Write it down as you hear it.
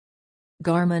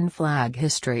German flag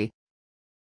history.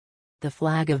 The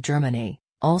flag of Germany,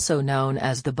 also known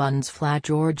as the Bundesflagge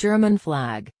or German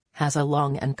flag, has a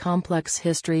long and complex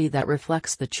history that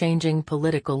reflects the changing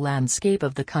political landscape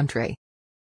of the country.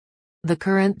 The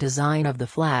current design of the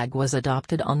flag was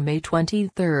adopted on May 23,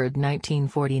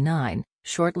 1949,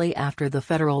 shortly after the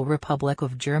Federal Republic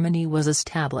of Germany was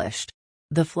established.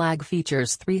 The flag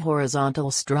features 3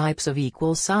 horizontal stripes of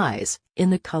equal size,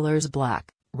 in the colors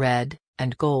black, red,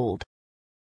 and gold.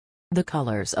 The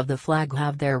colors of the flag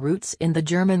have their roots in the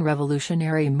German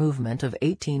Revolutionary Movement of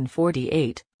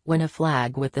 1848, when a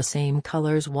flag with the same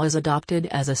colors was adopted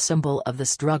as a symbol of the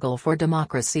struggle for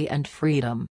democracy and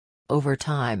freedom. Over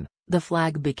time, the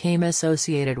flag became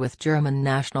associated with German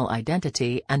national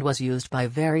identity and was used by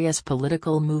various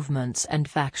political movements and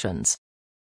factions.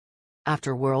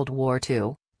 After World War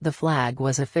II, the flag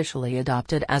was officially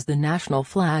adopted as the national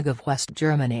flag of West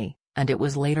Germany, and it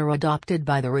was later adopted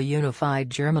by the reunified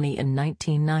Germany in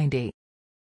 1990.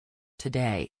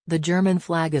 Today, the German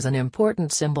flag is an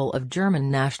important symbol of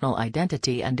German national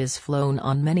identity and is flown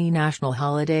on many national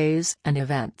holidays and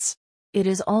events. It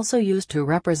is also used to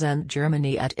represent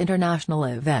Germany at international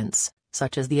events,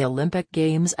 such as the Olympic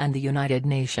Games and the United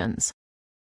Nations.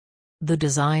 The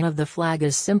design of the flag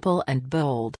is simple and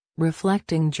bold,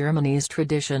 reflecting Germany's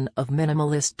tradition of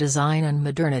minimalist design and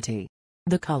modernity.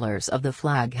 The colors of the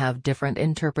flag have different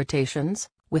interpretations,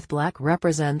 with black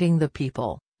representing the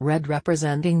people, red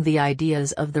representing the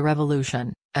ideas of the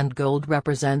revolution, and gold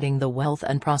representing the wealth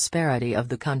and prosperity of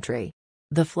the country.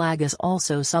 The flag is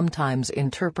also sometimes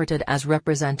interpreted as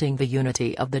representing the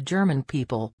unity of the German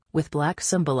people, with black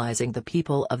symbolizing the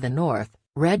people of the North,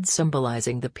 red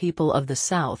symbolizing the people of the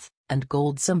South, and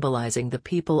gold symbolizing the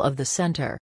people of the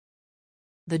center.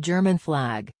 The German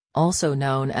flag, also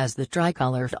known as the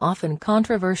tricolor, often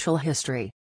controversial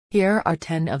history. Here are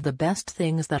 10 of the best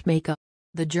things that make up.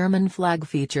 The German flag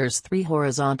features 3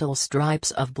 horizontal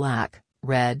stripes of black,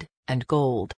 red, and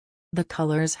gold. The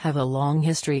colors have a long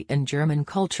history in German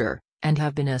culture, and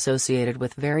have been associated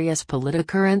with various political.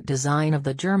 Current design of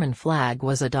the German flag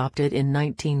was adopted in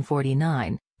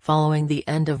 1949, following the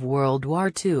end of World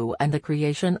War II and the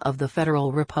creation of the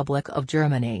Federal Republic of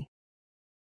Germany.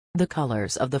 The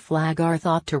colors of the flag are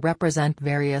thought to represent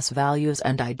various values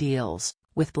and ideals,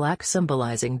 with black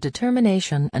symbolizing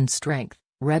determination and strength,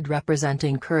 red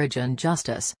representing courage and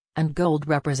justice, and gold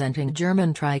representing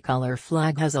German tricolor.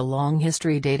 Flag has a long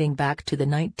history dating back to the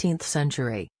 19th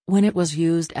century, when it was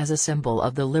used as a symbol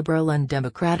of the liberal and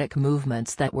democratic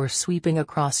movements that were sweeping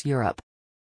across Europe.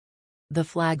 The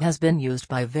flag has been used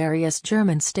by various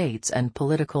German states and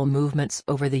political movements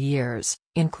over the years,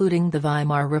 including the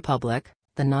Weimar Republic,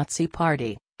 the Nazi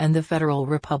Party, and the Federal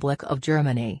Republic of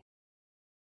Germany.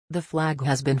 The flag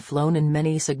has been flown in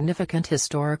many significant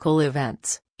historical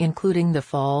events, including the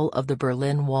fall of the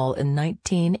Berlin Wall in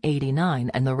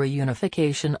 1989 and the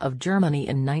reunification of Germany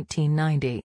in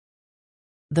 1990.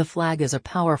 The flag is a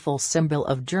powerful symbol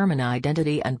of German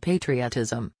identity and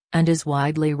patriotism, and is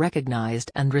widely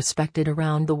recognized and respected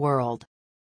around the world.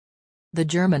 The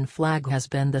German flag has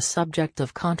been the subject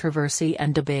of controversy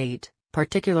and debate,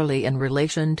 particularly in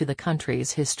relation to the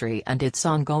country's history and its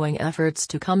ongoing efforts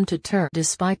to come to terms.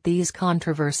 Despite these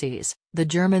controversies, the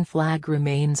German flag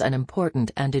remains an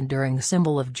important and enduring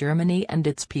symbol of Germany and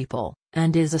its people,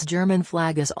 and the German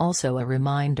flag is also a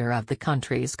reminder of the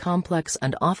country's complex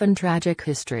and often tragic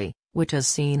history, which has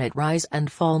seen it rise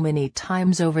and fall many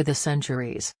times over the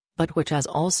centuries, but which has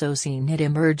also seen it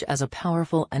emerge as a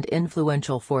powerful and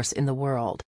influential force in the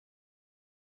world.